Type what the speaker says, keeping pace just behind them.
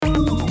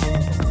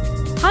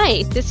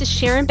Hi, this is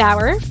Sharon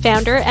Bauer,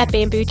 founder at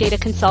Bamboo Data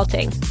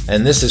Consulting.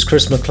 And this is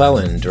Chris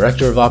McClellan,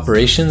 Director of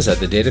Operations at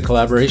the Data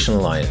Collaboration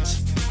Alliance.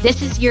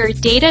 This is your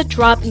Data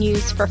Drop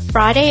News for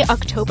Friday,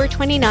 October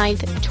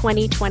 29th,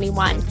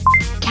 2021.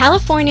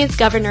 California's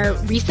governor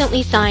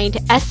recently signed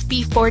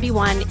SB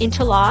 41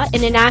 into law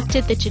and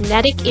enacted the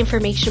Genetic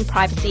Information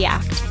Privacy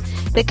Act.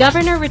 The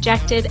governor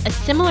rejected a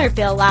similar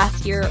bill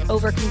last year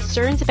over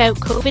concerns about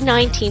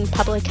COVID-19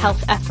 public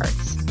health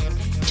efforts.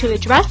 To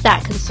address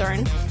that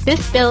concern,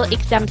 this bill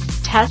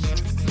exempts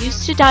tests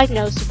used to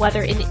diagnose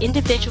whether an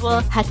individual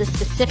has a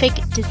specific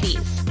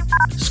disease.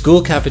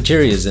 School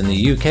cafeterias in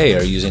the UK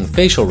are using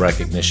facial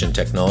recognition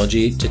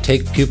technology to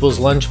take pupils'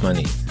 lunch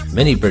money.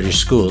 Many British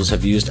schools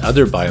have used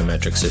other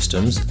biometric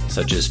systems,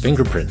 such as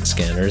fingerprint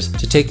scanners,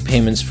 to take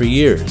payments for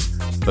years.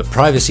 But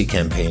privacy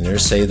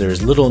campaigners say there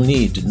is little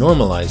need to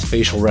normalize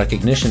facial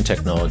recognition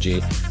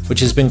technology, which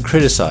has been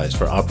criticized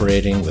for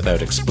operating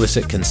without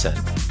explicit consent.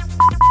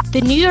 The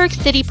New York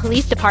City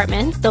Police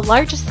Department, the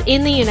largest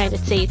in the United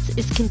States,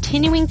 is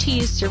continuing to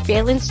use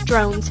surveillance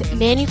drones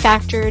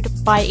manufactured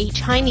by a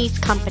Chinese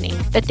company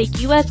that the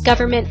U.S.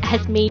 government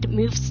has made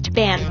moves to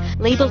ban,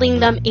 labeling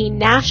them a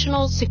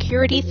national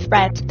security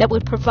threat that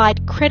would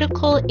provide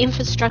critical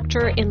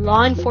infrastructure and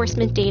law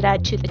enforcement data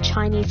to the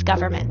Chinese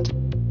government.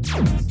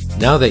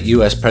 Now that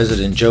U.S.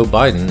 President Joe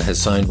Biden has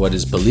signed what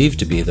is believed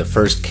to be the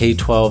first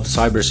K-12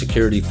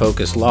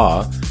 cybersecurity-focused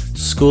law,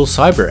 school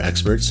cyber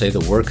experts say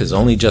the work has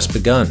only just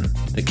begun.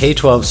 The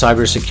K-12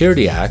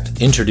 Cybersecurity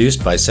Act,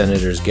 introduced by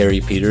Senators Gary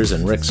Peters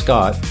and Rick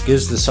Scott,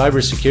 gives the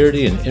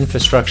Cybersecurity and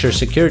Infrastructure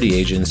Security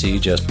Agency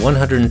just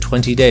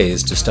 120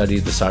 days to study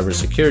the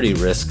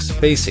cybersecurity risks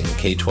facing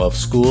K-12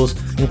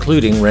 schools,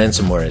 including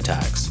ransomware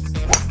attacks.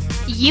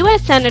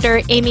 U.S.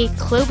 Senator Amy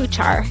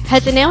Klobuchar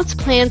has announced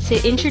plans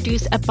to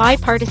introduce a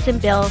bipartisan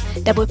bill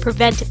that would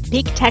prevent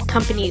big tech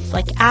companies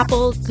like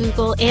Apple,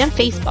 Google, and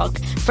Facebook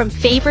from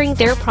favoring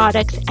their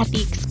products at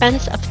the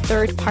expense of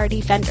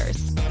third-party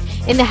vendors.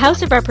 In the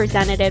House of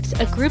Representatives,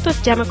 a group of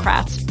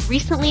Democrats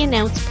recently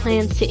announced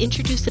plans to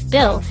introduce a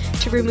bill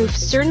to remove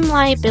certain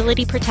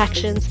liability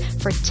protections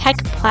for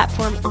tech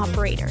platform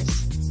operators.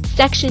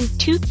 Section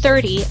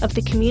 230 of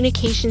the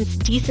Communications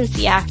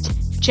Decency Act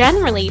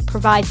generally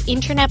provides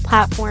internet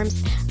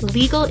platforms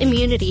legal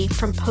immunity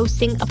from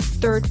posting of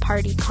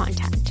third-party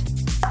content.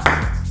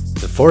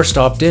 The forced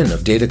opt-in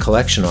of data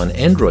collection on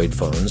Android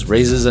phones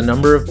raises a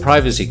number of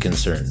privacy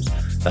concerns.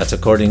 That's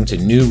according to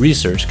new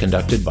research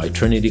conducted by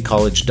Trinity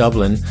College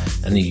Dublin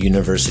and the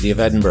University of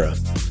Edinburgh.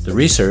 The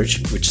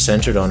research, which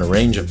centered on a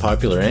range of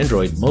popular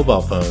Android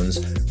mobile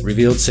phones,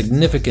 revealed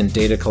significant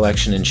data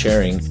collection and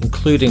sharing,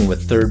 including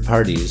with third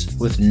parties,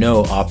 with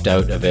no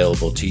opt-out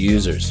available to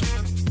users.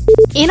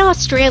 In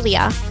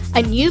Australia,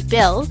 a new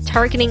bill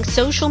targeting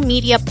social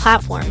media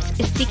platforms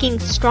is seeking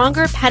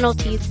stronger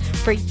penalties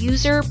for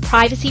user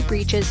privacy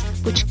breaches,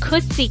 which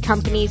could see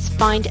companies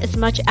fined as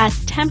much as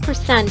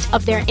 10%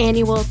 of their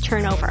annual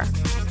turnover.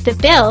 The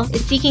bill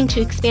is seeking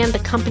to expand the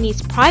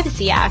Companies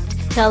Privacy Act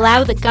to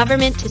allow the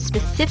government to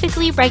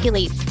specifically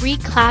regulate 3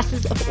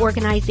 classes of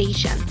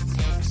organization: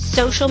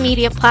 social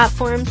media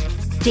platforms,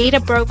 data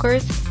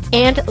brokers,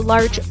 and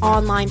large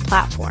online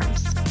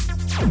platforms.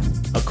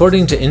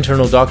 According to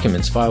internal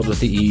documents filed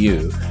with the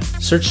EU,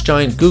 search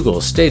giant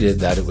Google stated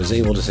that it was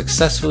able to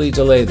successfully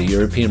delay the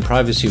European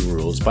privacy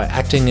rules by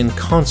acting in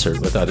concert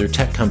with other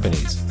tech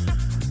companies.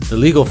 The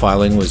legal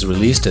filing was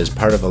released as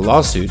part of a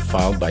lawsuit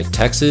filed by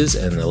Texas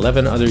and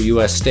 11 other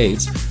U.S.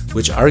 states,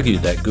 which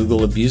argued that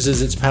Google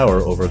abuses its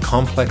power over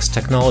complex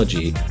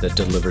technology that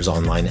delivers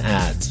online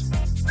ads.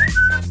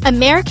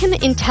 American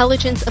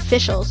intelligence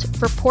officials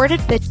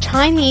reported that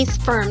Chinese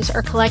firms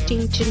are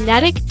collecting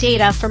genetic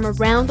data from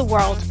around the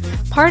world,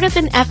 part of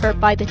an effort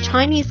by the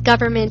Chinese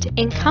government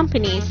and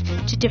companies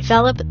to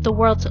develop the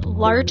world's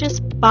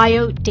largest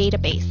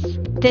biodatabase.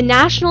 The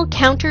National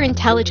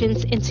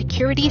Counterintelligence and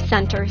Security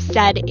Center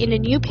said in a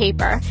new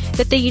paper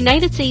that the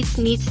United States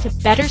needs to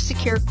better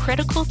secure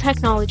critical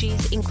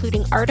technologies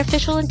including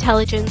artificial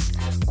intelligence,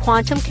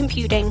 quantum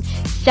computing,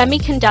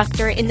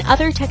 semiconductor, and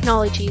other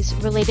technologies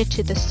related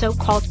to the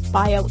so-called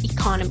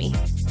bioeconomy.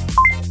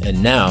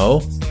 And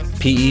now,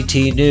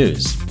 PET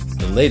News,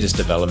 the latest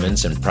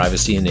developments in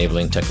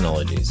privacy-enabling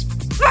technologies.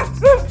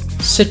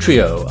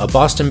 Citrio, a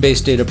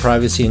Boston-based data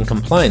privacy and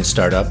compliance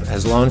startup,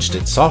 has launched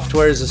its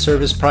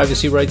software-as-a-service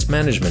privacy rights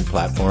management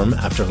platform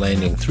after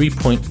landing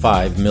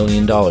 $3.5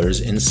 million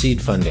in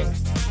seed funding.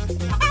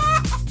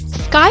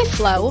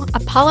 Skyflow, a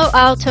Palo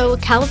Alto,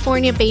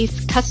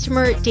 California-based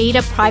customer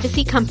data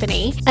privacy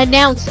company,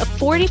 announced a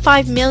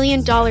 $45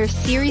 million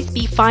Series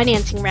B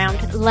financing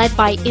round led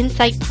by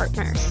Insight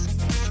Partners.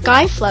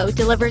 Skyflow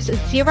delivers a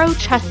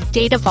zero-trust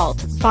data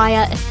vault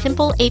via a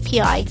simple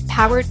API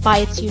powered by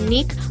its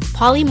unique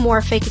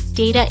polymorphic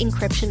data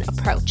encryption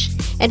approach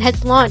and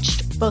has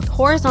launched both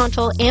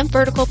horizontal and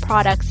vertical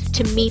products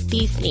to meet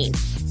these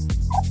needs.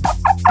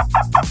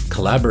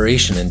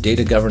 Collaboration and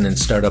data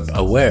governance startup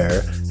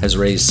Aware has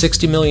raised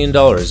 $60 million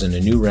in a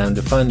new round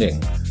of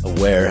funding.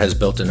 Aware has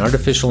built an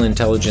artificial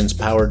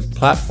intelligence-powered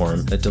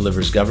platform that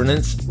delivers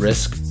governance,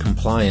 risk,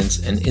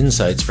 compliance, and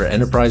insights for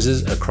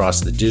enterprises across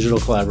the digital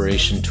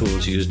collaboration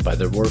tools used by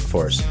their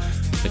workforce.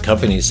 The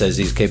company says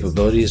these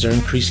capabilities are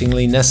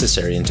increasingly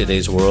necessary in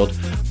today's world,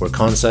 where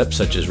concepts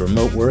such as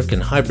remote work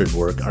and hybrid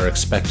work are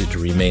expected to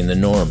remain the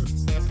norm.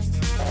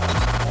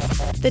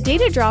 The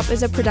Data Drop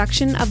is a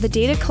production of the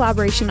Data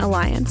Collaboration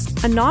Alliance,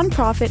 a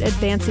nonprofit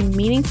advancing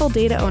meaningful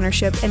data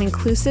ownership and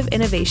inclusive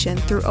innovation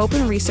through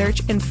open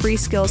research and free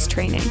skills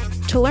training.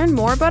 To learn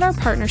more about our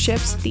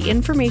partnerships, the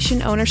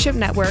Information Ownership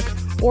Network,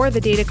 or the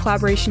Data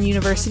Collaboration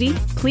University,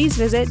 please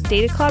visit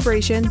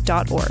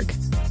datacollaboration.org.